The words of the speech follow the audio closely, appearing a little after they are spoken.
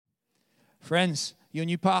Friends, your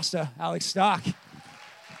new pastor, Alex Stark.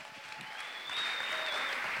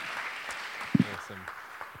 Awesome.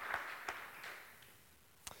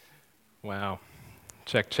 Wow.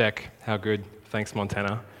 Check. How good. Thanks,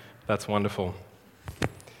 Montana. That's wonderful.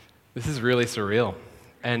 This is really surreal.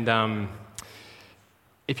 And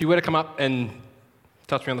if you were to come up and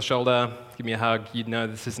touch me on the shoulder, give me a hug, you'd know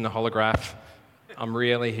this isn't a holograph. I'm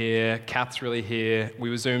really here. Kat's really here.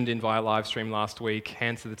 We were zoomed in via live stream last week.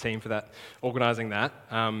 Hands to the team for that, organising that.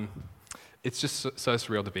 It's just so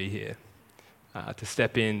surreal to be here, to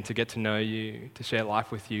step in, to get to know you, to share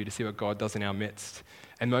life with you, to see what God does in our midst,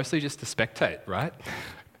 and mostly just to spectate, right?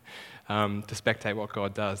 To spectate what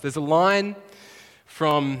God does. There's a line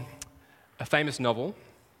from a famous novel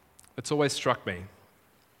that's always struck me,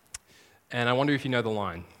 and I wonder if you know the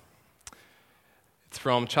line. It's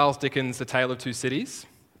from Charles Dickens' A Tale of Two Cities,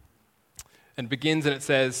 and it begins and it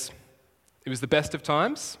says, "It was the best of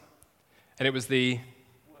times, and it was the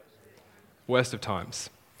worst of times."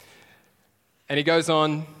 And he goes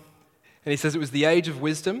on, and he says, "It was the age of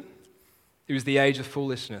wisdom, it was the age of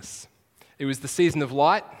foolishness. It was the season of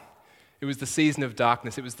light, it was the season of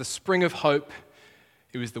darkness. It was the spring of hope,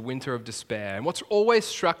 it was the winter of despair." And what's always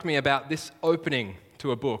struck me about this opening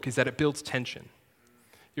to a book is that it builds tension.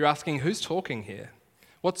 You're asking, who's talking here?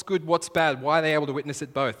 What's good, what's bad? Why are they able to witness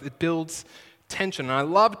it both? It builds tension, and I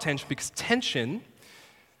love tension because tension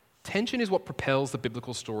is what propels the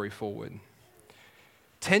biblical story forward.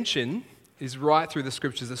 Tension is right through the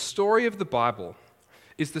scriptures. The story of the Bible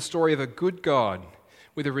is the story of a good God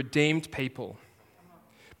with a redeemed people,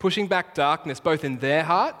 pushing back darkness both in their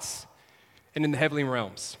hearts and in the heavenly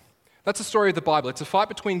realms. That's the story of the Bible. It's a fight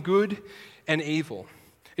between good and evil.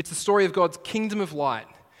 It's the story of God's kingdom of light,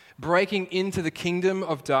 breaking into the kingdom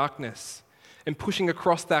of darkness and pushing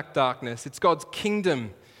across that darkness. It's God's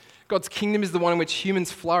kingdom. God's kingdom is the one in which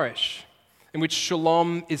humans flourish, in which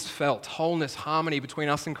shalom is felt, wholeness, harmony between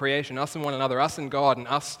us and creation, us and one another, us and God, and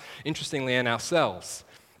us, interestingly, and ourselves.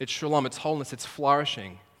 It's shalom, it's wholeness, it's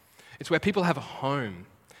flourishing. It's where people have a home.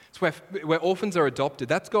 It's where orphans are adopted.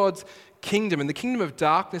 That's God's kingdom. And the kingdom of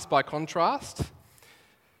darkness, by contrast,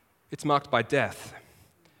 it's marked by death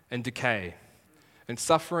and decay and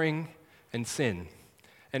suffering and sin.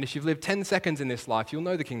 And if you've lived 10 seconds in this life, you'll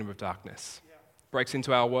know the kingdom of darkness. Breaks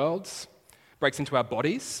into our worlds, breaks into our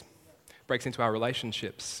bodies, breaks into our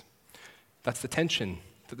relationships. That's the tension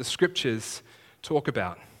that the scriptures talk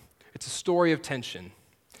about. It's a story of tension.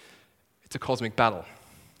 It's a cosmic battle.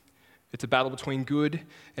 It's a battle between good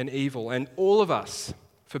and evil. And all of us,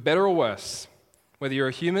 for better or worse, whether you're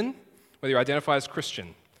a human, whether you identify as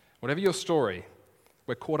Christian, whatever your story,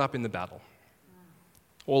 we're caught up in the battle.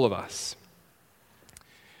 All of us.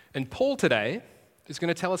 And Paul today is going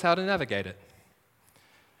to tell us how to navigate it.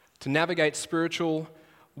 To navigate spiritual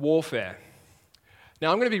warfare.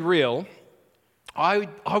 Now, I'm going to be real. I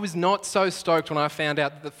was not so stoked when I found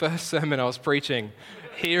out that the first sermon I was preaching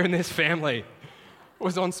here in this family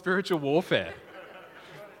was on spiritual warfare.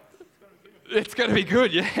 It's going to be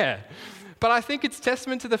good, yeah. But I think it's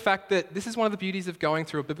testament to the fact that this is one of the beauties of going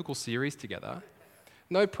through a biblical series together.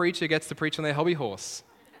 No preacher gets to preach on their hobby horse,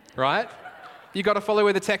 right? You've got to follow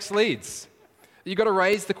where the text leads. You've got to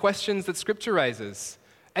raise the questions that Scripture raises.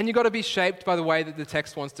 And you've got to be shaped by the way that the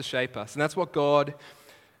text wants to shape us. And that's what God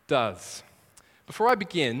does. Before I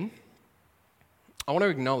begin, I want to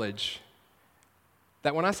acknowledge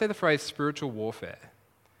that when I say the phrase spiritual warfare,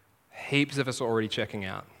 heaps of us are already checking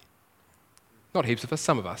out. Not heaps of us,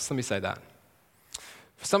 some of us. Let me say that.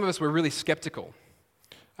 For some of us, we're really skeptical.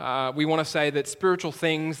 We want to say that spiritual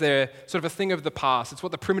things, they're sort of a thing of the past. It's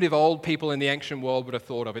what the primitive old people in the ancient world would have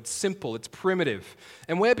thought of. It's simple, it's primitive.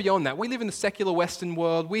 And we're beyond that. We live in the secular Western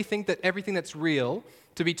world. We think that everything that's real,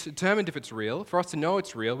 to be determined if it's real, for us to know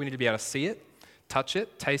it's real, we need to be able to see it, touch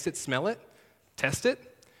it, taste it, smell it, test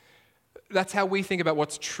it. That's how we think about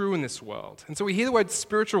what's true in this world. And so we hear the word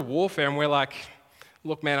spiritual warfare and we're like,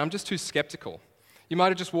 look, man, I'm just too skeptical. You might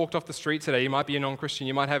have just walked off the street today. You might be a non-Christian.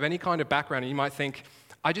 You might have any kind of background and you might think,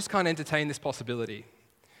 I just can't entertain this possibility.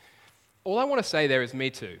 All I want to say there is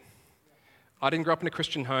me too. I didn't grow up in a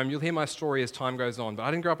Christian home. You'll hear my story as time goes on, but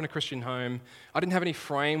I didn't grow up in a Christian home. I didn't have any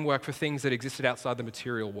framework for things that existed outside the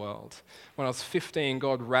material world. When I was 15,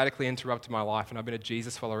 God radically interrupted my life, and I've been a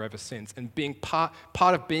Jesus follower ever since. And being part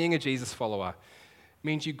of being a Jesus follower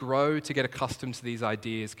means you grow to get accustomed to these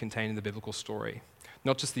ideas contained in the biblical story.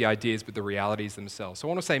 Not just the ideas, but the realities themselves. So I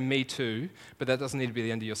want to say me too, but that doesn't need to be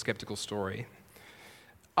the end of your skeptical story.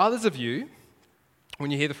 Others of you, when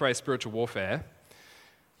you hear the phrase spiritual warfare,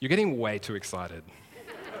 you're getting way too excited.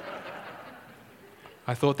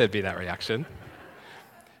 I thought there'd be that reaction.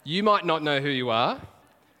 You might not know who you are,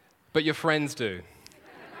 but your friends do.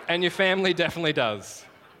 And your family definitely does.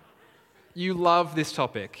 You love this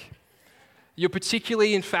topic. You're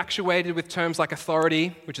particularly infatuated with terms like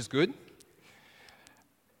authority, which is good.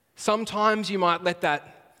 Sometimes you might let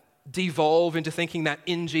that devolve into thinking that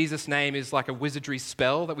in Jesus' name is like a wizardry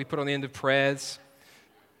spell that we put on the end of prayers.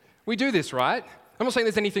 We do this, right? I'm not saying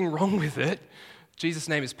there's anything wrong with it. Jesus'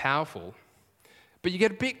 name is powerful. But you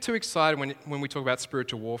get a bit too excited when we talk about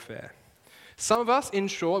spiritual warfare. Some of us, in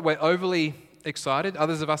short, we're overly excited.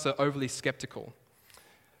 Others of us are overly skeptical.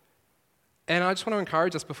 And I just want to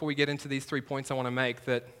encourage us before we get into these 3 points I want to make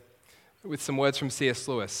that with some words from C.S.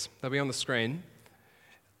 Lewis. They'll be on the screen.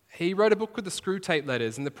 He wrote a book called The Screw Tape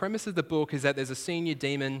Letters, and the premise of the book is that there's a senior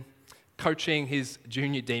demon coaching his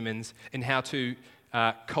junior demons in how to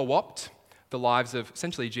co-opt the lives of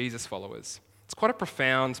essentially Jesus followers. It's quite a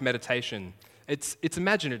profound meditation. It's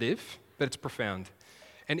imaginative, but it's profound.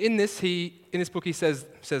 And in this book he says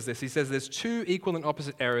this. He says there's 2 equal and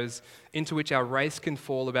opposite errors into which our race can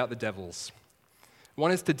fall about the devils.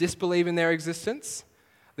 One is to disbelieve in their existence.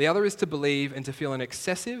 The other is to believe and to feel an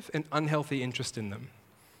excessive and unhealthy interest in them.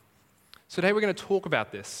 So today we're going to talk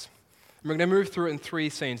about this. And we're going to move through it in 3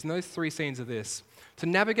 scenes. And those 3 scenes are this. To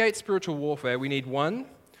navigate spiritual warfare, we need 1,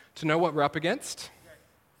 to know what we're up against.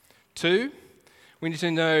 2, we need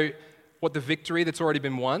to know what the victory that's already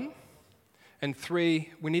been won. And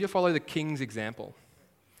 3, we need to follow the King's example.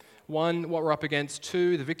 1, what we're up against.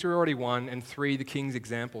 2, the victory already won. And 3, the King's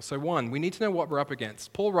example. So 1, we need to know what we're up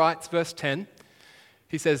against. Paul writes, verse 10,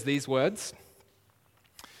 he says these words,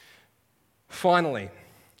 "Finally,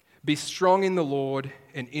 be strong in the Lord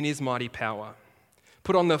and in his mighty power.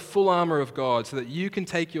 Put on the full armor of God so that you can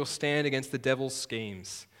take your stand against the devil's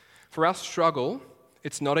schemes. For our struggle,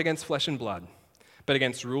 it's not against flesh and blood, but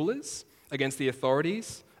against rulers, against the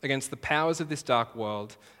authorities, against the powers of this dark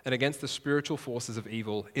world, and against the spiritual forces of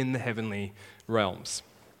evil in the heavenly realms."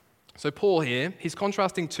 So Paul here, he's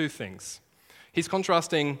contrasting 2 things. He's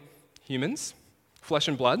contrasting humans, flesh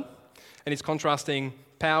and blood, and he's contrasting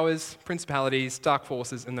powers, principalities, dark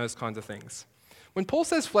forces, and those kinds of things. When Paul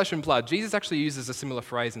says flesh and blood, Jesus actually uses a similar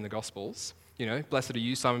phrase in the Gospels. You know, blessed are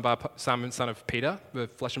you, Simon, son of Peter, the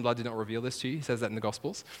flesh and blood did not reveal this to you. He says that in the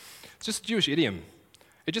Gospels. It's just a Jewish idiom.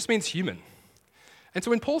 It just means human. And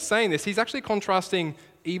so when Paul's saying this, he's actually contrasting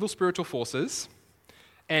evil spiritual forces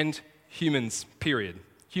and humans, period.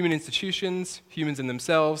 Human institutions, humans in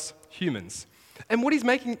themselves, humans. And what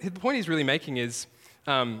the point he's really making is,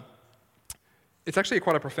 it's actually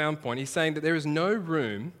quite a profound point. He's saying that there is no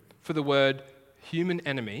room for the word human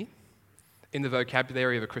enemy in the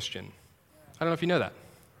vocabulary of a Christian. I don't know if you know that.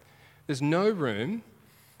 There's no room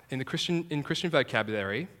in Christian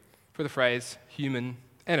vocabulary for the phrase human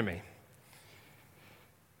enemy.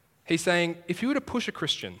 He's saying if you were to push a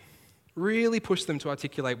Christian, really push them to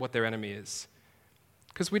articulate what their enemy is,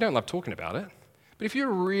 because we don't love talking about it, but if you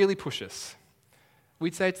were to really push us,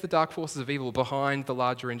 we'd say it's the dark forces of evil behind the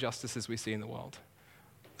larger injustices we see in the world.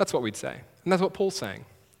 That's what we'd say. And that's what Paul's saying.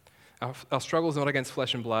 Our struggle is not against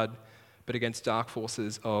flesh and blood, but against dark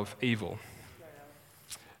forces of evil.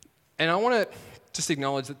 And I want to just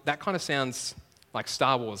acknowledge that kind of sounds like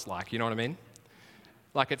Star Wars-like, you know what I mean?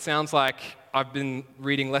 Like it sounds like I've been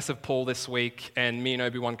reading less of Paul this week, and me and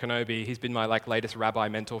Obi-Wan Kenobi, he's been my latest rabbi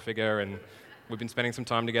mentor figure, and we've been spending some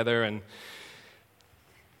time together, and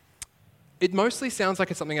it mostly sounds like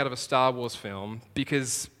it's something out of a Star Wars film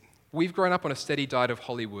because we've grown up on a steady diet of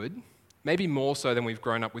Hollywood, maybe more so than we've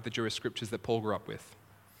grown up with the Jewish scriptures that Paul grew up with.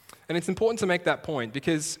 And it's important to make that point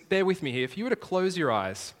because, bear with me here, if you were to close your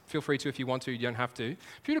eyes, feel free to if you want to, you don't have to.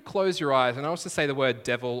 If you were to close your eyes and I was to say the word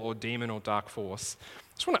devil or demon or dark force,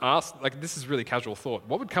 I just want to ask, this is really casual thought,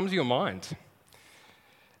 what would come to your mind?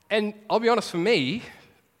 And I'll be honest, for me,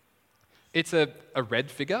 it's a red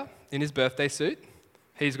figure in his birthday suit.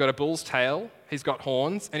 He's got a bull's tail, he's got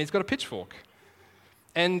horns, and he's got a pitchfork.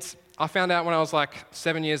 And I found out when I was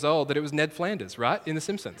 7 years old that it was Ned Flanders, right, in The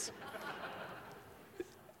Simpsons.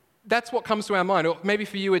 That's what comes to our mind. Or maybe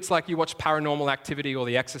for you, it's like you watch Paranormal Activity or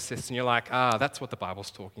The Exorcist, and you're like, that's what the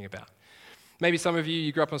Bible's talking about. Maybe some of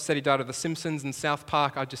you grew up on a steady diet of The Simpsons and South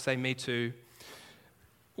Park. I'd just say me too.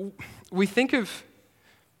 We think of,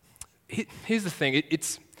 here's the thing,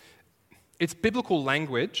 it's biblical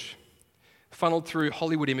language funneled through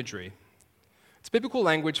Hollywood imagery. It's biblical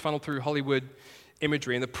language funneled through Hollywood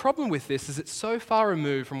imagery. And the problem with this is it's so far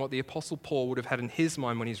removed from what the Apostle Paul would have had in his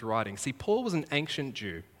mind when he's writing. See, Paul was an ancient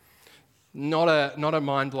Jew. Not a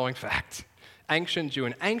mind-blowing fact. Ancient Jew.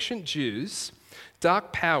 And ancient Jews,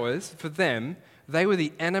 dark powers, for them, they were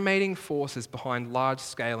the animating forces behind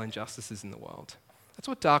large-scale injustices in the world. That's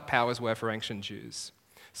what dark powers were for ancient Jews.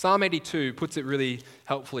 Psalm 82 puts it really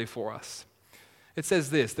helpfully for us. It says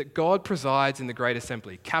this, that God presides in the great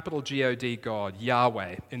assembly, capital G-O-D, God,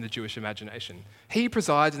 Yahweh in the Jewish imagination. He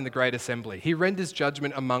presides in the great assembly. He renders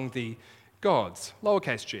judgment among the gods,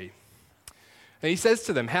 lowercase g. And he says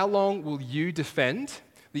to them, how long will you defend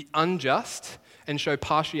the unjust and show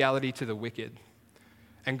partiality to the wicked?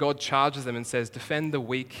 And God charges them and says, defend the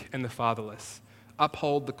weak and the fatherless.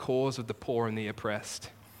 Uphold the cause of the poor and the oppressed.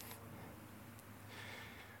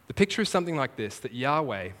 The picture is something like this, that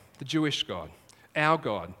Yahweh, the Jewish God, our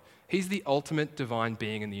God, he's the ultimate divine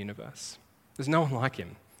being in the universe. There's no one like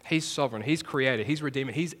him. He's sovereign, he's creator, he's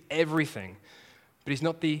redeemer, he's everything. But he's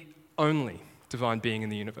not the only divine being in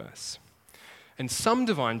the universe. And some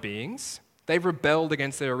divine beings, they've rebelled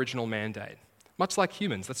against their original mandate. Much like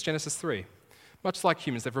humans, that's Genesis 3. Much like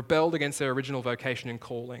humans, they've rebelled against their original vocation and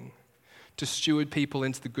calling to steward people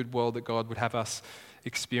into the good world that God would have us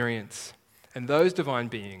experience. And those divine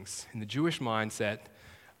beings, in the Jewish mindset,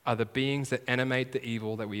 are the beings that animate the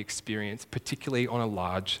evil that we experience, particularly on a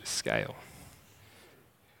large scale.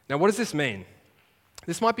 Now, what does this mean?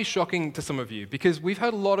 This might be shocking to some of you because we've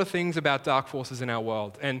heard a lot of things about dark forces in our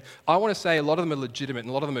world, and I want to say a lot of them are legitimate and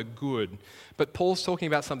a lot of them are good, but Paul's talking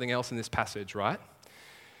about something else in this passage, right?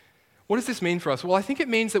 What does this mean for us? Well, I think it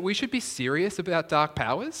means that we should be serious about dark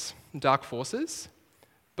powers and dark forces,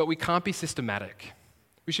 but we can't be systematic.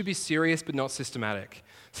 We should be serious but not systematic.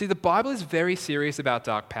 See, the Bible is very serious about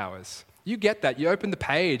dark powers. You get that. You open the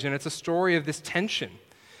page and it's a story of this tension.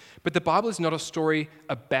 But the Bible is not a story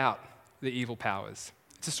about the evil powers.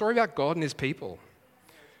 It's a story about God and his people.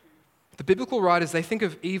 The biblical writers, they think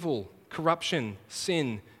of evil, corruption,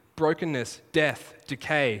 sin, brokenness, death,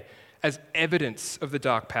 decay as evidence of the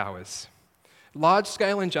dark powers.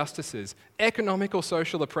 Large-scale injustices, economic or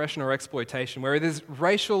social oppression or exploitation, where there's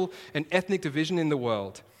racial and ethnic division in the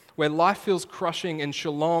world, where life feels crushing and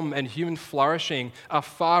shalom and human flourishing are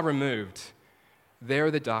far removed, there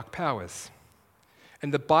are the dark powers.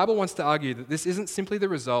 And the Bible wants to argue that this isn't simply the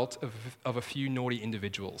result of a few naughty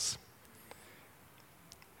individuals.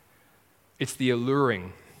 It's the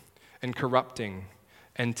alluring and corrupting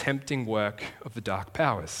and tempting work of the dark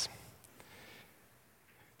powers.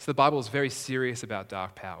 So the Bible is very serious about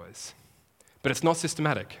dark powers, but it's not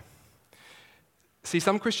systematic. See,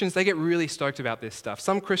 some Christians, they get really stoked about this stuff.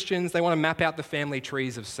 Some Christians, they want to map out the family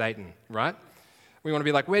trees of Satan, right? We want to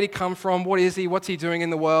be like, where did he come from? What is he? What's he doing in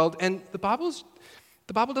the world? And the Bible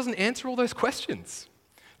doesn't answer all those questions.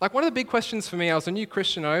 Like one of the big questions for me, I was a new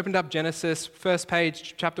Christian, I opened up Genesis, first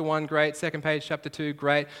page, chapter 1, great, second page, chapter 2,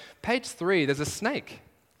 great. Page 3, there's a snake.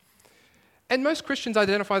 And most Christians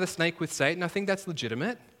identify the snake with Satan. I think that's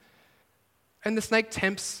legitimate. And the snake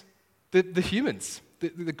tempts the humans,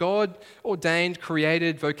 the God-ordained,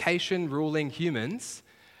 created, vocation-ruling humans.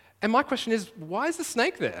 And my question is, why is the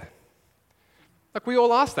snake there? Like we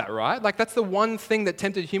all ask that, right? Like that's the one thing that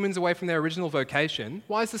tempted humans away from their original vocation.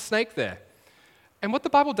 Why is the snake there? And what the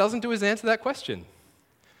Bible doesn't do is answer that question.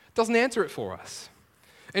 It doesn't answer it for us.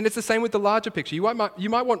 And it's the same with the larger picture. You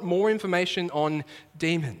might want more information on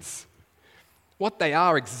demons, what they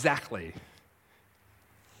are exactly,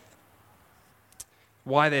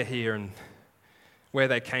 why they're here and where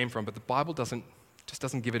they came from, but the Bible just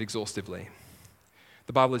doesn't give it exhaustively.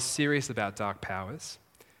 The Bible is serious about dark powers,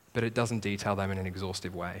 but it doesn't detail them in an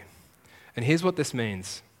exhaustive way. And here's what this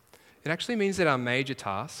means. It actually means that our major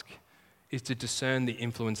task is to discern the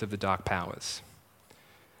influence of the dark powers.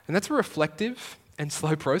 And that's a reflective and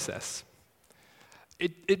slow process.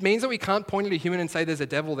 It means that we can't point at a human and say there's a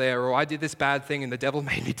devil there, or I did this bad thing and the devil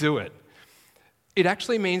made me do it. It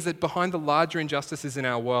actually means that behind the larger injustices in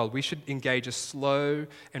our world, we should engage a slow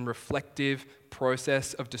and reflective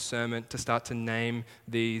process of discernment to start to name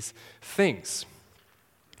these things.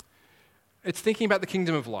 It's thinking about the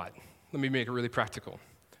kingdom of light. Let me make it really practical.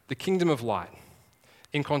 The kingdom of light,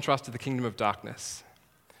 in contrast to the kingdom of darkness.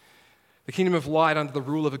 The kingdom of light under the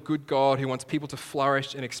rule of a good God who wants people to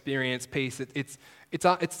flourish and experience peace.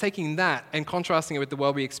 It's taking that and contrasting it with the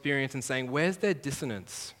world we experience and saying, where's their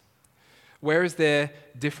dissonance? Where is their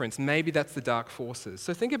difference? Maybe that's the dark forces.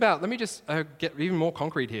 So think about, let me just get even more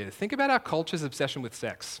concrete here. Think about our culture's obsession with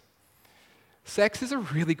sex. Sex is a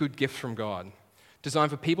really good gift from God, designed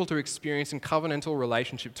for people to experience in covenantal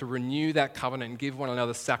relationship, to renew that covenant and give one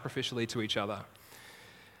another sacrificially to each other.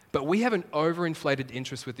 But we have an overinflated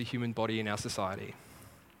interest with the human body in our society.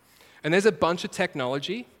 And there's a bunch of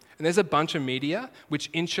technology and there's a bunch of media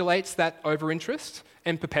which insulates that overinterest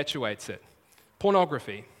and perpetuates it.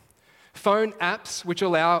 Pornography. Phone apps which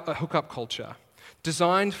allow a hookup culture,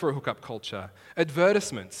 designed for a hookup culture,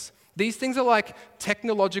 advertisements. These things are like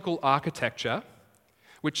technological architecture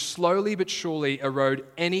which slowly but surely erode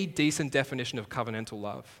any decent definition of covenantal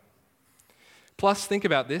love. Plus, think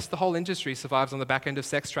about this, the whole industry survives on the back end of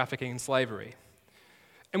sex trafficking and slavery.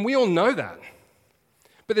 And we all know that.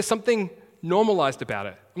 But there's something normalized about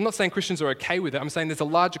it. I'm not saying Christians are okay with it. I'm saying there's a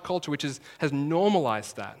larger culture which has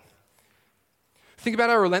normalized that. Think about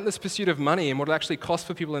our relentless pursuit of money and what it actually costs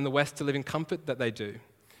for people in the West to live in comfort that they do.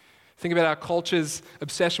 Think about our culture's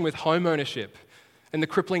obsession with home ownership and the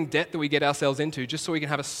crippling debt that we get ourselves into just so we can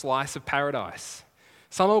have a slice of paradise.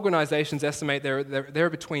 Some organizations estimate there are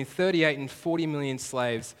between 38 and 40 million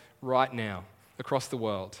slaves right now across the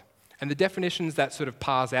world. And the definitions that sort of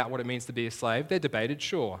parse out what it means to be a slave, they're debated,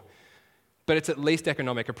 sure. But it's at least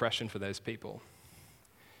economic oppression for those people.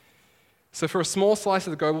 So for a small slice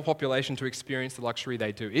of the global population to experience the luxury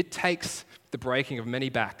they do, it takes the breaking of many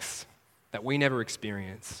backs that we never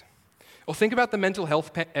experience. Or think about the mental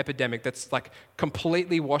health epidemic that's like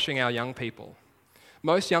completely washing our young people.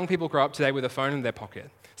 Most young people grow up today with a phone in their pocket.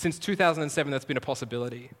 Since 2007, that's been a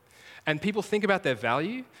possibility. And people think about their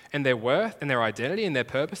value and their worth and their identity and their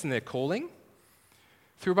purpose and their calling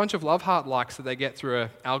through a bunch of love heart likes that they get through an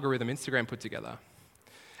algorithm Instagram put together.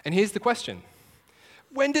 And here's the question.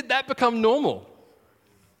 When did that become normal?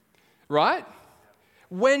 Right?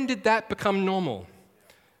 When did that become normal?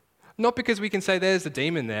 Not because we can say there's a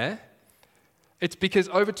demon there. It's because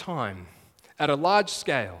over time, at a large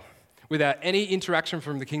scale, without any interaction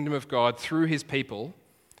from the kingdom of God through his people,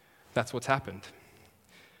 that's what's happened.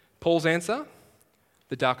 Paul's answer?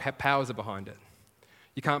 The dark powers are behind it.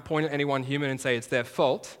 You can't point at any one human and say it's their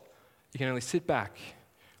fault. You can only sit back,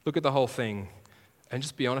 look at the whole thing, and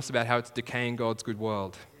just be honest about how it's decaying God's good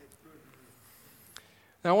world.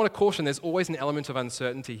 Now, I want to caution, there's always an element of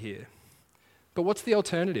uncertainty here. But what's the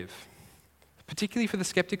alternative? Particularly for the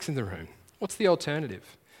skeptics in the room. What's the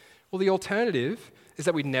alternative? Well, the alternative is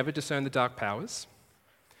that we never discern the dark powers,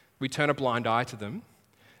 we turn a blind eye to them,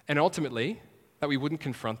 and ultimately, that we wouldn't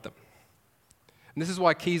confront them. And this is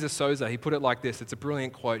why Kaiser Soze, he put it like this, it's a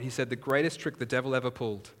brilliant quote. He said, the greatest trick the devil ever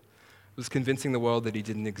pulled was convincing the world that he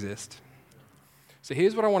didn't exist. So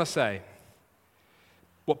here's what I want to say.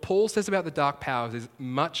 What Paul says about the dark powers is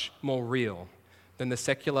much more real than the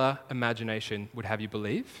secular imagination would have you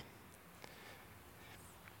believe.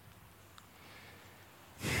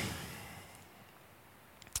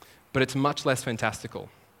 But it's much less fantastical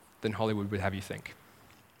than Hollywood would have you think.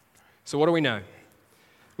 So what do we know?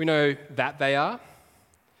 We know that they are.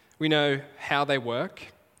 We know how they work.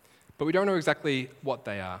 But we don't know exactly what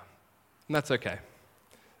they are. And that's okay.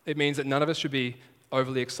 It means that none of us should be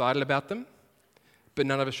overly excited about them, but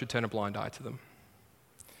none of us should turn a blind eye to them.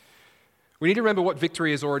 We need to remember what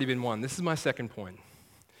victory has already been won. This is my second point.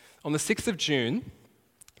 On the 6th of June,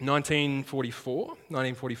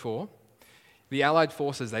 1944, the Allied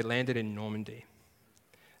forces, they landed in Normandy.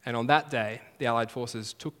 And on that day, the Allied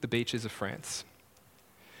forces took the beaches of France.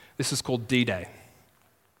 This was called D-Day.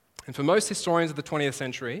 And for most historians of the 20th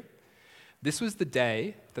century, this was the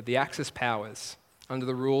day that the Axis powers, under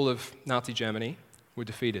the rule of Nazi Germany, were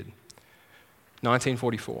defeated.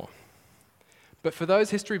 1944. But for those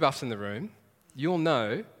history buffs in the room, you'll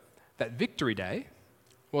know that Victory Day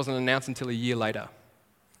wasn't announced until a year later.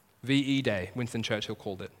 VE Day, Winston Churchill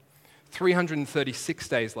called it. 336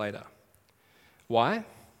 days later. Why?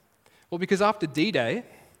 Well, because after D-Day,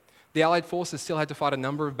 the Allied forces still had to fight a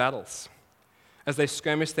number of battles as they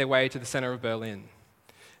skirmished their way to the center of Berlin.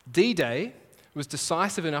 D-Day was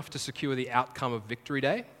decisive enough to secure the outcome of Victory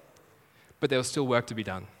Day, but there was still work to be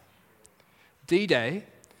done. D-Day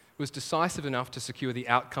was decisive enough to secure the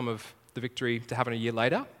outcome of the victory to happen a year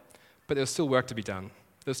later, but there was still work to be done.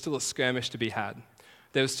 There was still a skirmish to be had.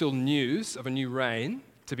 There was still news of a new reign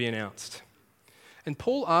to be announced. And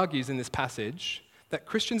Paul argues in this passage that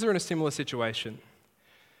Christians are in a similar situation.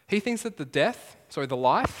 He thinks that the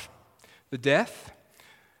life, the death,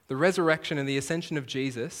 the resurrection, and the ascension of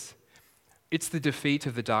Jesus, it's the defeat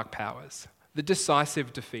of the dark powers, the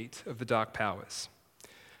decisive defeat of the dark powers.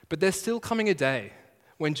 But there's still coming a day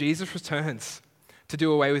when Jesus returns to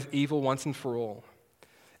do away with evil once and for all.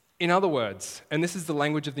 In other words, and this is the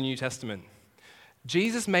language of the New Testament,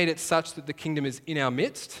 Jesus made it such that the kingdom is in our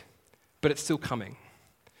midst, but it's still coming.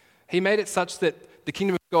 He made it such that the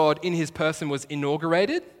kingdom of God in his person was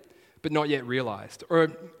inaugurated, but not yet realized.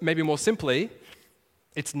 Or maybe more simply,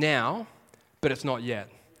 it's now, but it's not yet.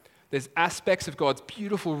 There's aspects of God's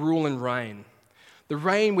beautiful rule and reign. The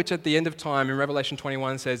reign which at the end of time in Revelation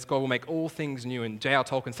 21 says God will make all things new. And J.R.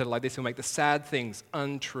 Tolkien said it like this, he'll make the sad things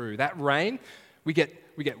untrue. That reign, we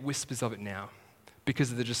get whispers of it now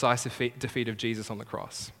because of the decisive defeat of Jesus on the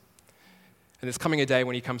cross. And there's coming a day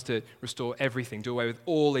when he comes to restore everything, do away with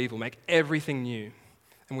all evil, make everything new.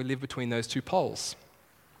 and we live between those two poles.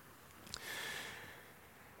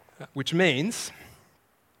 Which means,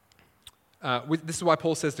 this is why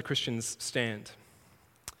Paul says to Christians, stand.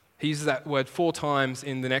 He uses that word 4 times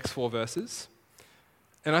in the next 4 verses,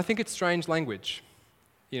 and I think it's strange language.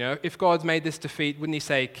 You know, if God's made this defeat, wouldn't he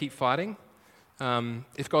say, keep fighting?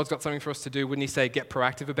 If God's got something for us to do, wouldn't he say, get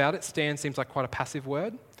proactive about it? Stand seems like quite a passive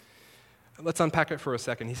word. Let's unpack it for a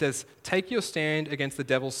second. He says, take your stand against the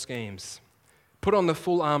devil's schemes. Put on the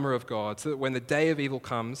full armor of God so that when the day of evil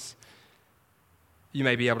comes, you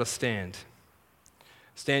may be able to stand.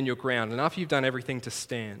 Stand your ground. And after you've done everything to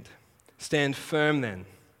stand, stand firm then.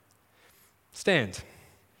 Stand.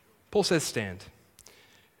 Paul says stand.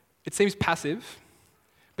 It seems passive,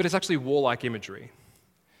 but it's actually warlike imagery.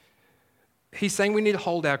 He's saying we need to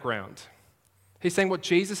hold our ground. He's saying what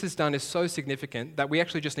Jesus has done is so significant that we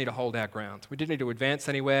actually just need to hold our ground. We didn't need to advance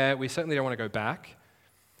anywhere. We certainly don't want to go back.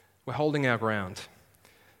 We're holding our ground.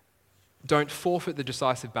 Don't forfeit the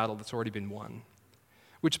decisive battle that's already been won.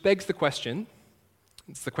 Which begs the question,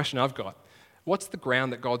 it's the question I've got, what's the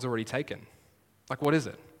ground that God's already taken? Like, what is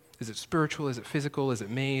it? Is it spiritual? Is it physical? Is it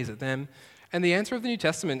me? Is it them? And the answer of the New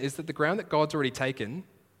Testament is that the ground that God's already taken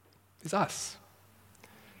is us.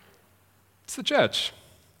 It's the church.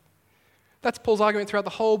 That's Paul's argument throughout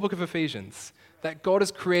the whole book of Ephesians, that God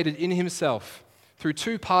has created in himself, through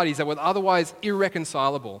 2 parties that were otherwise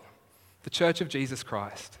irreconcilable, the church of Jesus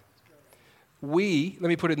Christ. We, let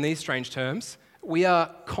me put it in these strange terms, we are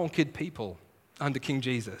conquered people under King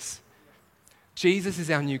Jesus. Jesus is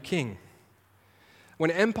our new king. When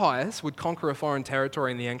empires would conquer a foreign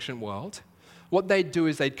territory in the ancient world, what they'd do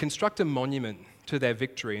is they'd construct a monument to their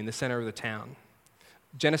victory in the center of the town.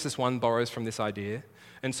 Genesis 1 borrows from this idea,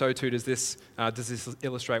 and so too does this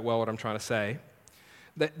illustrate well what I'm trying to say.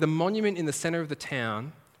 That the monument in the center of the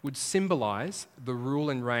town would symbolize the rule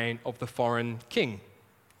and reign of the foreign king,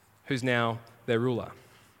 who's now their ruler.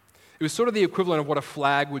 It was sort of the equivalent of what a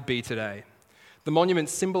flag would be today. The monument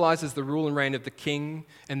symbolizes the rule and reign of the king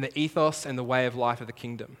and the ethos and the way of life of the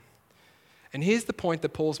kingdom. And here's the point that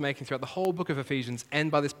Paul's making throughout the whole book of Ephesians and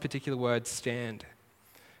by this particular word, stand.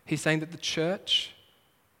 He's saying that the church,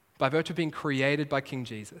 by virtue of being created by King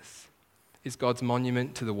Jesus, is God's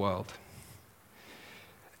monument to the world.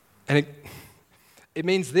 And it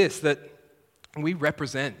means this, that we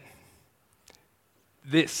represent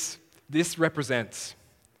this. This represents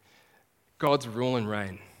God's rule and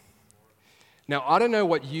reign. Now, I don't know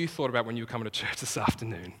what you thought about when you were coming to church this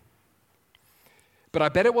afternoon, but I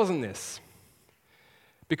bet it wasn't this.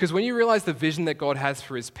 Because when you realize the vision that God has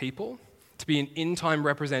for his people, to be an in-time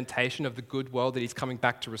representation of the good world that he's coming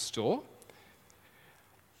back to restore,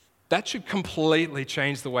 that should completely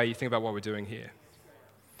change the way you think about what we're doing here.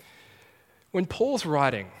 When Paul's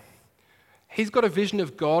writing, he's got a vision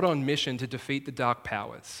of God on mission to defeat the dark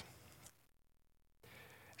powers.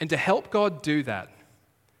 And to help God do that,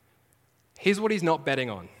 here's what he's not betting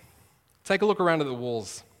on. Take a look around at the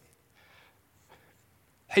walls.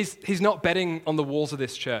 He's not betting on the walls of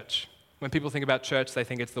this church. When people think about church, they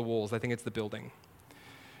think it's the walls, they think it's the building.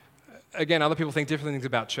 Again, other people think different things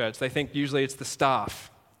about church. They think usually it's the staff,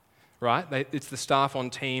 right? It's the staff on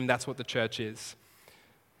team, that's what the church is.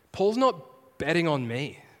 Paul's not betting on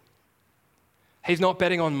me. He's not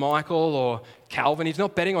betting on Michael or Calvin. He's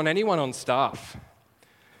not betting on anyone on staff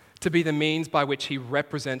to be the means by which he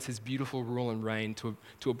represents his beautiful rule and reign to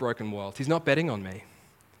a broken world. He's not betting on me.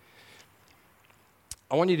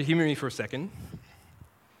 I want you to humor me for a second.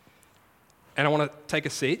 And I want to take a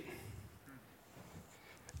seat.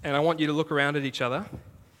 And I want you to look around at each other.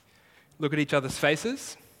 Look at each other's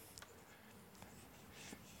faces.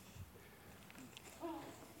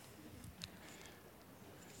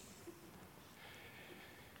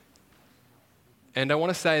 And I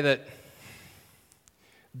want to say that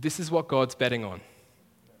this is what God's betting on.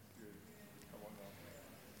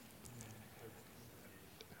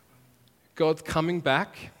 God's coming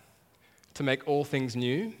back to make all things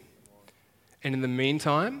new. And in the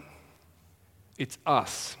meantime, it's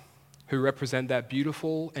us who represent that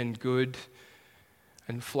beautiful and good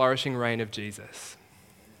and flourishing reign of Jesus.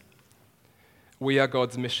 We are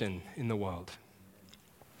God's mission in the world.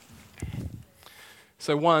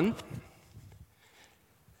 So 1,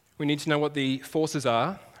 we need to know what the forces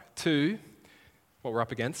are. 2, what we're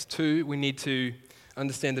up against. 2, we need to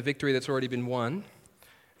understand the victory that's already been won.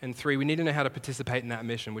 And 3, we need to know how to participate in that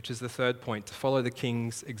mission, which is the third point, to follow the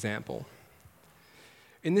King's example.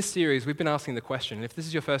 In this series, we've been asking the question, and if this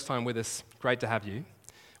is your first time with us, great to have you.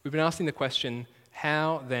 We've been asking the question,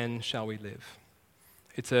 how then shall we live?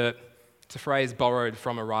 It's a phrase borrowed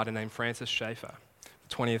from a writer named Francis Schaeffer,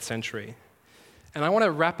 20th century. And I want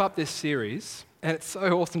to wrap up this series and it's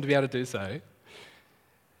so awesome to be able to do so,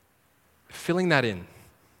 filling that in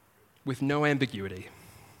with no ambiguity.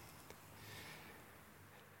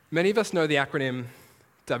 Many of us know the acronym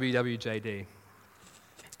WWJD.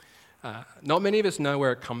 Not many of us know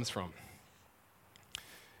where it comes from.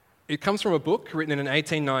 It comes from a book written in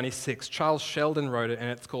 1896. Charles Sheldon wrote it, and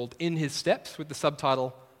it's called In His Steps, with the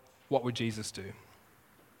subtitle, What Would Jesus Do?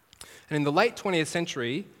 And in the late 20th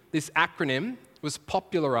century, this acronym was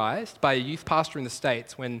popularized by a youth pastor in the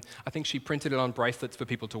States when I think she printed it on bracelets for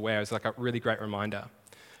people to wear as like a really great reminder.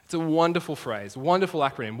 It's a wonderful phrase, wonderful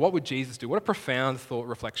acronym. What would Jesus do? What a profound thought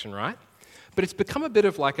reflection, right? But it's become a bit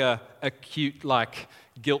of like a cute like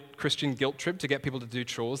Christian guilt trip to get people to do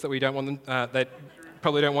chores that we don't want them, that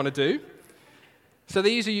probably don't want to do. So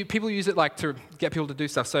people use it like to get people to do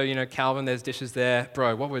stuff. So, Calvin, there's dishes there.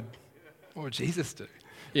 Bro, what would Jesus do?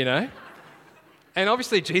 And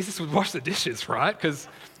obviously Jesus would wash the dishes, right? Because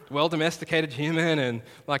well-domesticated human and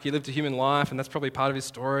like he lived a human life, and that's probably part of his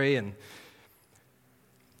story. And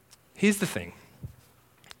here's the thing.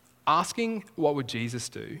 Asking what would Jesus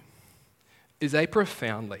do is a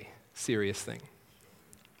profoundly serious thing.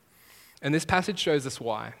 And this passage shows us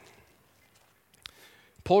why.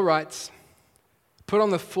 Paul writes, "Put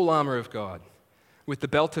on the full armour of God, with the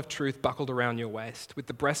belt of truth buckled around your waist, with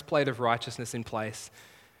the breastplate of righteousness in place.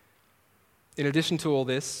 In addition to all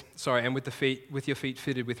this, and with your feet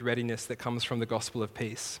fitted with readiness that comes from the gospel of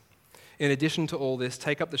peace. In addition to all this,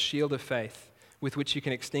 take up the shield of faith, with which you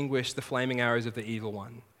can extinguish the flaming arrows of the evil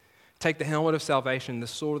one. Take the helmet of salvation, the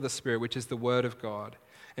sword of the Spirit, which is the word of God,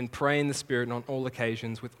 and pray in the Spirit on all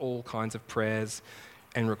occasions with all kinds of prayers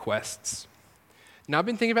and requests." Now, I've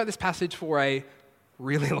been thinking about this passage for a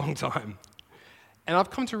really long time, and I've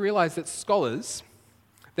come to realize that scholars,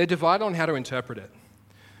 they're divided on how to interpret it.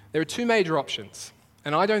 There are two major options,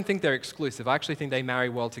 and I don't think they're exclusive. I actually think they marry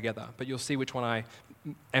well together, but you'll see which one I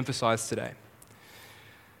emphasize today.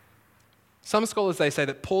 Some scholars, they say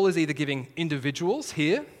that Paul is either giving individuals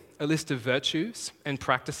here a list of virtues and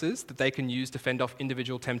practices that they can use to fend off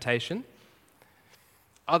individual temptation.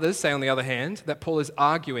 Others say, on the other hand, that Paul is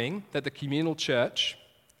arguing that the communal church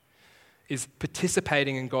is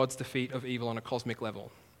participating in God's defeat of evil on a cosmic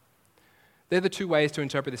level. They're the two ways to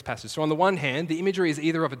interpret this passage. So on the one hand, the imagery is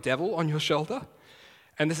either of a devil on your shoulder,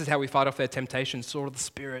 and this is how we fight off their temptation, sword of the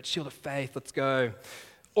Spirit, shield of faith, let's go.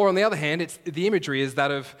 Or on the other hand, the imagery is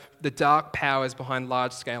that of the dark powers behind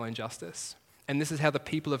large-scale injustice. And this is how the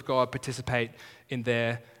people of God participate in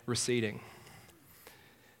their receding.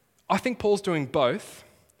 I think Paul's doing both,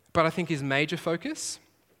 but I think his major focus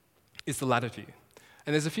is the latter view.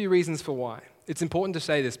 And there's a few reasons for why. It's important to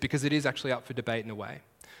say this because it is actually up for debate in a way.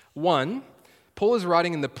 One, Paul is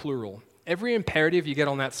writing in the plural. Every imperative you get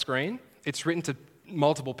on that screen, it's written to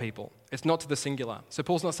multiple people. It's not to the singular. So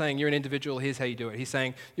Paul's not saying you're an individual, here's how you do it. He's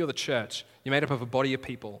saying you're the church. You're made up of a body of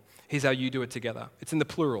people. Here's how you do it together. It's in the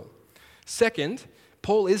plural. Second,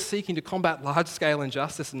 Paul is seeking to combat large-scale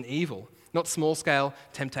injustice and evil, not small-scale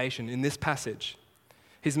temptation in this passage.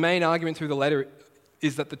 His main argument through the letter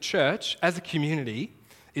is that the church, as a community,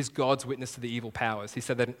 is God's witness to the evil powers. He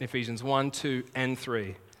said that in Ephesians 1, 2, and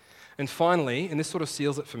 3. And finally, and this sort of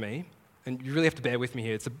seals it for me, and you really have to bear with me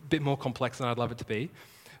here, it's a bit more complex than I'd love it to be,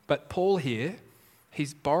 but Paul here,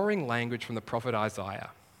 he's borrowing language from the prophet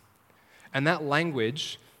Isaiah. And that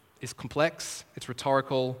language is complex, it's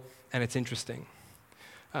rhetorical, and it's interesting.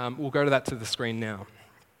 We'll go to that to the screen now.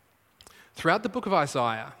 Throughout the book of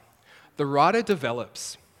Isaiah, the writer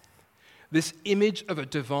develops this image of a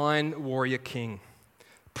divine warrior king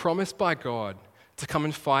promised by God to come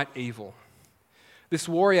and fight evil. This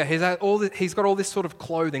warrior, he's got all this sort of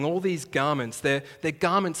clothing, all these garments. They're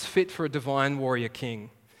garments fit for a divine warrior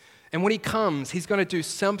king. And when he comes, he's going to do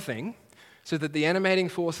something so that the animating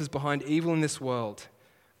forces behind evil in this world,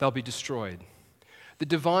 they'll be destroyed. The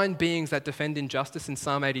divine beings that defend injustice in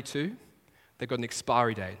Psalm 82, they've got an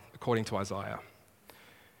expiry date, according to Isaiah.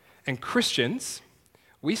 And Christians,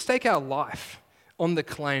 we stake our life on the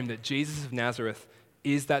claim that Jesus of Nazareth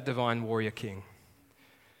is that divine warrior king.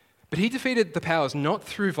 But he defeated the powers not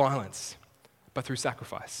through violence, but through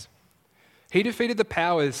sacrifice. He defeated the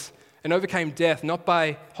powers and overcame death not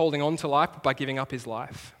by holding on to life, but by giving up his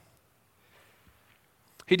life.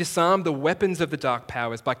 He disarmed the weapons of the dark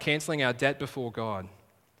powers by cancelling our debt before God,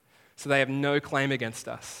 so they have no claim against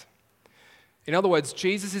us. In other words,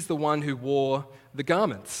 Jesus is the one who wore the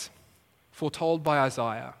garments foretold by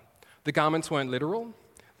Isaiah. The garments weren't literal,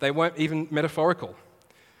 they weren't even metaphorical.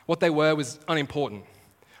 What they were was unimportant.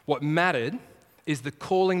 What mattered is the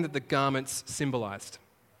calling that the garments symbolized.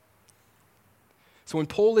 So when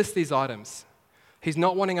Paul lists these items, he's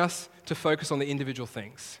not wanting us to focus on the individual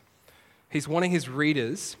things. He's wanting his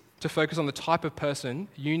readers to focus on the type of person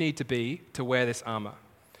you need to be to wear this armor.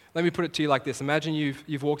 Let me put it to you like this. Imagine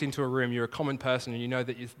you've walked into a room, you're a common person, and you know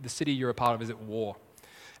that the city you're a part of is at war.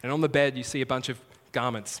 And on the bed, you see a bunch of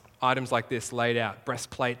garments, items like this laid out,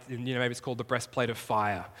 breastplate, and maybe it's called the breastplate of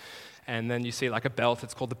fire. And then you see like a belt,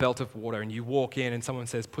 it's called the belt of water, and you walk in and someone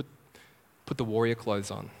says, put the warrior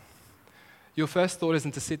clothes on. Your first thought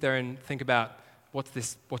isn't to sit there and think about, what's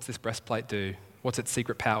this breastplate do? What's its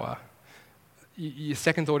secret power? Your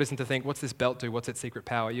second thought isn't to think, what's this belt do? What's its secret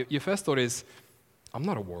power? Your first thought is, I'm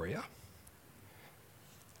not a warrior.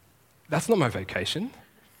 That's not my vocation.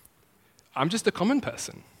 I'm just a common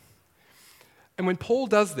person. And when Paul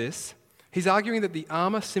does this, he's arguing that the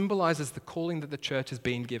armor symbolizes the calling that the church has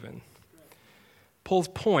been given. Paul's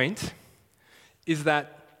point is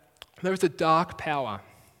that there is a dark power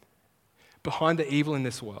behind the evil in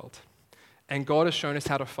this world, and God has shown us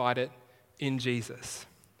how to fight it in Jesus.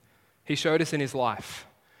 He showed us in his life.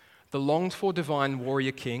 The longed-for divine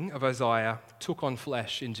warrior king of Isaiah took on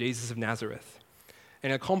flesh in Jesus of Nazareth.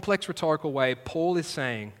 In a complex rhetorical way, Paul is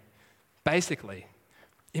saying, basically,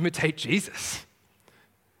 imitate Jesus.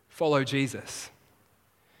 Follow Jesus.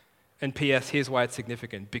 And P.S., here's why it's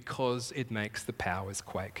significant. Because it makes the powers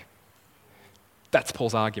quake. That's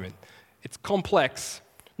Paul's argument. It's complex,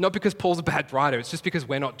 not because Paul's a bad writer, it's just because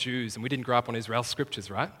we're not Jews and we didn't grow up on Israel's scriptures,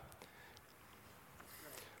 right?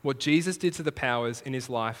 What Jesus did to the powers in his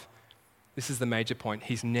life, this is the major point,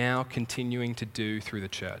 he's now continuing to do through the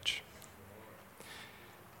church.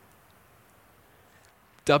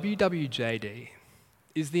 WWJD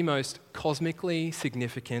is the most cosmically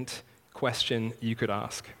significant question you could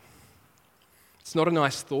ask. It's not a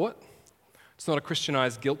nice thought. It's not a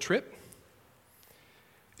Christianized guilt trip.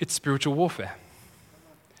 It's spiritual warfare.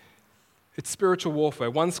 It's spiritual warfare.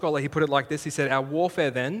 One scholar, he put it like this. He said, our warfare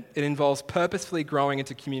then, it involves purposefully growing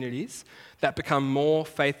into communities that become more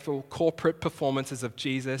faithful corporate performances of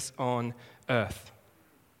Jesus on earth.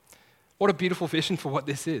 What a beautiful vision for what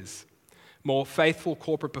this is. More faithful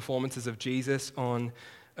corporate performances of Jesus on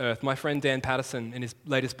earth. My friend Dan Patterson, in his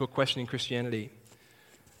latest book, Questioning Christianity,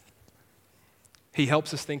 he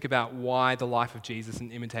helps us think about why the life of Jesus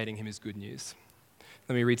and imitating him is good news.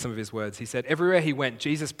 Let me read some of his words. He said, everywhere he went,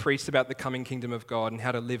 Jesus preached about the coming kingdom of God and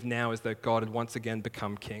how to live now as though God had once again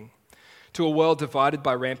become king. To a world divided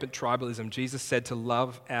by rampant tribalism, Jesus said to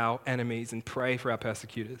love our enemies and pray for our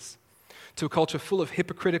persecutors. To a culture full of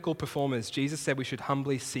hypocritical performers, Jesus said we should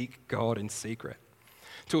humbly seek God in secret.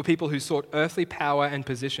 To a people who sought earthly power and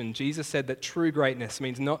position, Jesus said that true greatness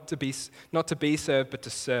means not to be served, but to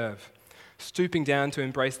serve, stooping down to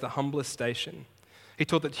embrace the humblest station. He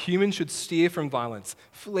taught that humans should steer from violence,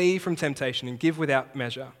 flee from temptation, and give without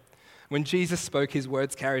measure. When Jesus spoke, his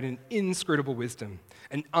words carried an inscrutable wisdom,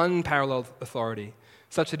 an unparalleled authority,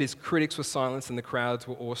 such that his critics were silenced and the crowds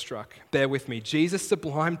were awestruck. Bear with me. Jesus'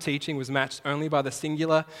 sublime teaching was matched only by the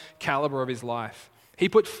singular caliber of his life. He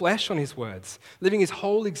put flesh on his words, living his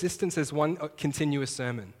whole existence as one continuous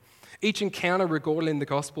sermon. Each encounter recorded in the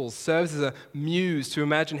Gospels serves as a muse to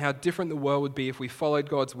imagine how different the world would be if we followed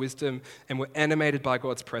God's wisdom and were animated by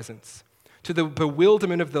God's presence. To the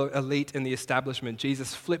bewilderment of the elite and the establishment,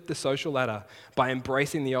 Jesus flipped the social ladder by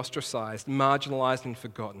embracing the ostracized, marginalized, and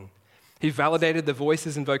forgotten. He validated the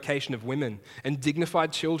voices and vocation of women and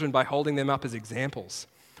dignified children by holding them up as examples.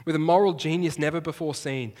 With a moral genius never before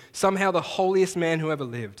seen, somehow the holiest man who ever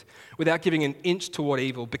lived, without giving an inch toward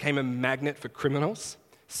evil, became a magnet for criminals,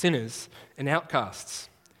 sinners, and outcasts.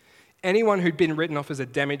 Anyone who'd been written off as a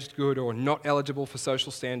damaged good or not eligible for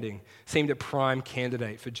social standing seemed a prime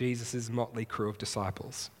candidate for Jesus' motley crew of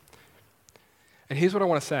disciples. And here's what I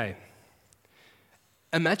want to say.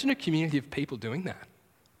 Imagine a community of people doing that.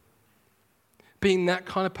 Being that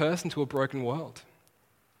kind of person to a broken world.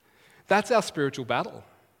 That's our spiritual battle.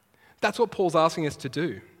 That's what Paul's asking us to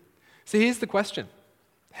do. So here's the question.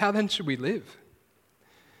 How then should we live?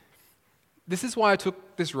 This is why I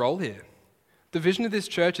took this role here. The vision of this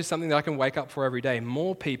church is something that I can wake up for every day.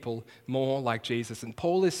 More people, more like Jesus. And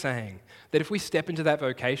Paul is saying that if we step into that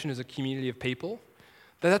vocation as a community of people,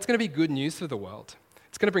 that's going to be good news for the world.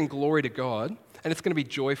 It's going to bring glory to God, and it's going to be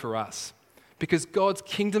joy for us. Because God's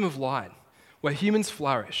kingdom of light, where humans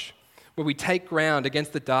flourish, where we take ground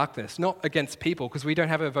against the darkness, not against people, because we don't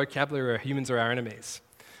have a vocabulary where humans are our enemies,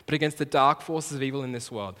 but against the dark forces of evil in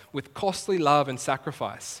this world, with costly love and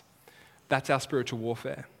sacrifice. That's our spiritual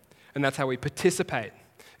warfare. And that's how we participate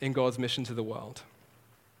in God's mission to the world.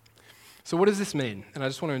 So what does this mean? And I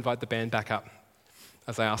just want to invite the band back up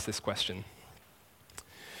as I ask this question.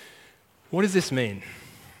 What does this mean?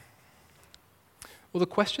 Well, the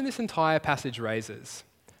question this entire passage raises,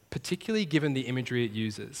 particularly given the imagery it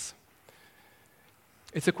uses,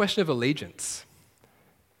 It's a question of allegiance.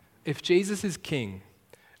 If Jesus is king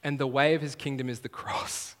and the way of his kingdom is the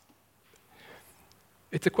cross,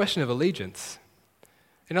 it's a question of allegiance.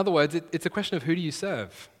 In other words, it's a question of who do you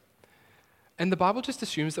serve? And the Bible just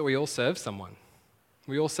assumes that we all serve someone.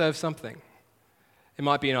 We all serve something. It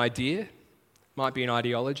might be an idea, might be an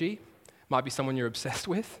ideology, might be someone you're obsessed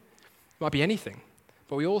with, might be anything.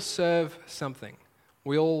 But we all serve something.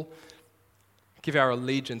 We all give our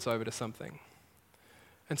allegiance over to something.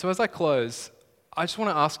 And so as I close, I just want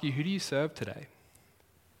to ask you, who do you serve today?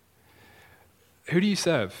 Who do you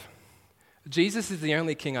serve? Jesus is the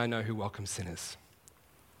only king I know who welcomes sinners.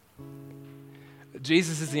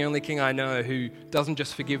 Jesus is the only king I know who doesn't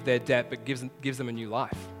just forgive their debt, but gives them a new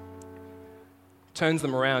life. Turns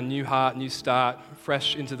them around, new heart, new start,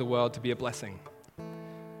 fresh into the world to be a blessing.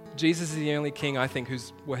 Jesus is the only king I think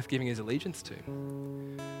who's worth giving his allegiance to.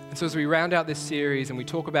 And so as we round out this series and we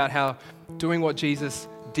talk about how doing what Jesus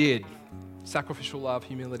did, sacrificial love,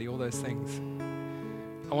 humility, all those things,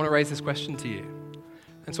 I want to raise this question to you.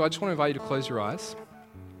 And so I just want to invite you to close your eyes,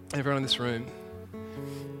 everyone in this room.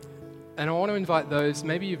 And I want to invite those,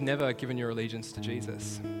 maybe you've never given your allegiance to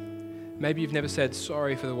Jesus. Maybe you've never said,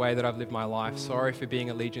 sorry for the way that I've lived my life, sorry for being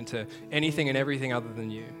allegiant to anything and everything other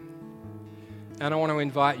than you. And I want to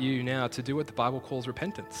invite you now to do what the Bible calls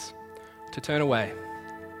repentance, to turn away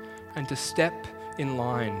and to step in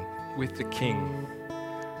line with the King.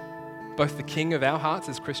 Both the King of our hearts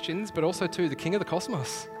as Christians, but also too the King of the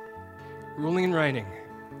cosmos, ruling and reigning.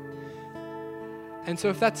 And so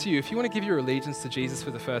if that's you, if you want to give your allegiance to Jesus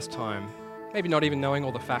for the first time, maybe not even knowing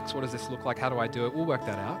all the facts, what does this look like, how do I do it, we'll work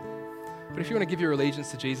that out. But if you want to give your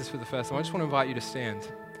allegiance to Jesus for the first time, I just want to invite you to stand.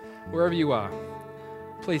 Wherever you are,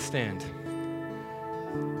 please stand.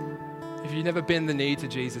 If you've never bent the knee to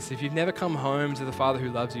Jesus, if you've never come home to the Father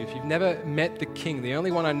who loves you, if you've never met the King, the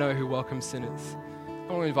only one I know who welcomes sinners,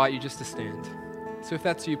 I want to invite you just to stand. So if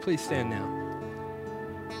that's you, please stand now.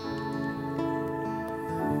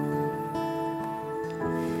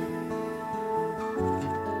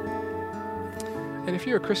 And if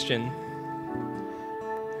you're a Christian,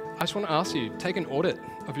 I just want to ask you, take an audit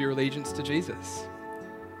of your allegiance to Jesus.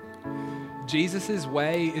 Jesus'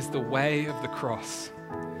 way is the way of the cross.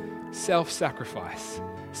 Self-sacrifice,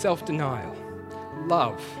 self-denial,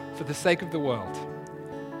 love for the sake of the world.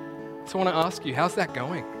 So I want to ask you, how's that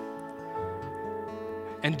going?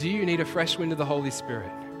 And do you need a fresh wind of the Holy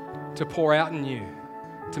Spirit to pour out in you,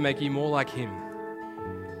 to make you more like Him?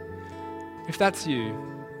 If that's you,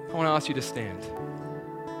 I want to ask you to stand.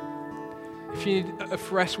 If you need a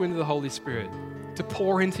fresh wind of the Holy Spirit to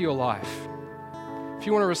pour into your life, if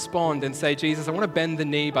you want to respond and say, Jesus, I want to bend the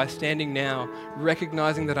knee by standing now,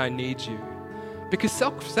 recognizing that I need you. Because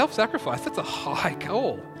self-sacrifice, that's a high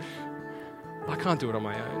call. I can't do it on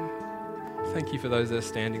my own. Thank you for those that are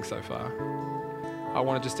standing so far. I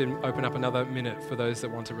want to just open up another minute for those that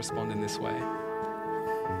want to respond in this way.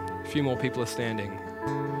 A few more people are standing.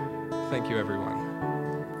 Thank you, everyone.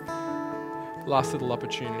 Last little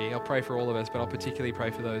opportunity. I'll pray for all of us, but I'll particularly pray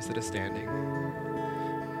for those that are standing.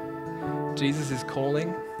 Jesus is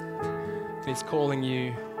calling. He's calling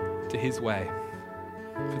you to His way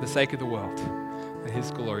for the sake of the world and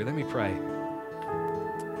His glory. Let me pray.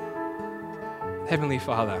 Heavenly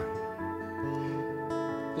Father,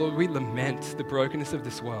 Lord, we lament the brokenness of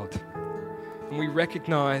this world. And we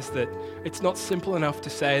recognize that it's not simple enough to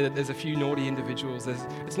say that there's a few naughty individuals.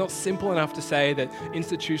 It's not simple enough to say that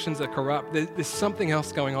institutions are corrupt. There's something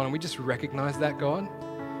else going on, and we just recognize that, God.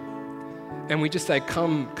 And we just say,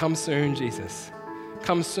 come soon, Jesus.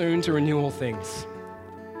 Come soon to renew all things.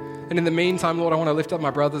 And in the meantime, Lord, I want to lift up my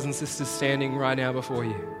brothers and sisters standing right now before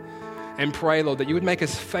you and pray, Lord, that you would make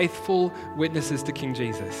us faithful witnesses to King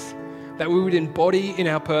Jesus, that we would embody in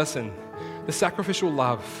our person the sacrificial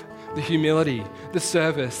love, the humility, the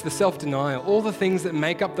service, the self-denial, all the things that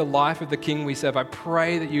make up the life of the King we serve. I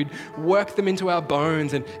pray that you'd work them into our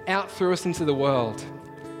bones and out through us into the world.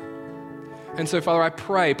 And so, Father, I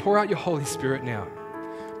pray, pour out your Holy Spirit now.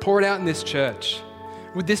 Pour it out in this church.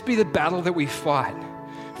 Would this be the battle that we fight?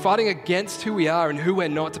 Fighting against who we are and who we're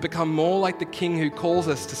not to become more like the King who calls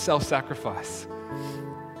us to self-sacrifice.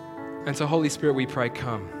 And so, Holy Spirit, we pray,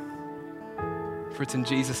 come. For it's in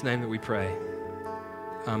Jesus' name that we pray.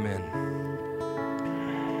 Amen.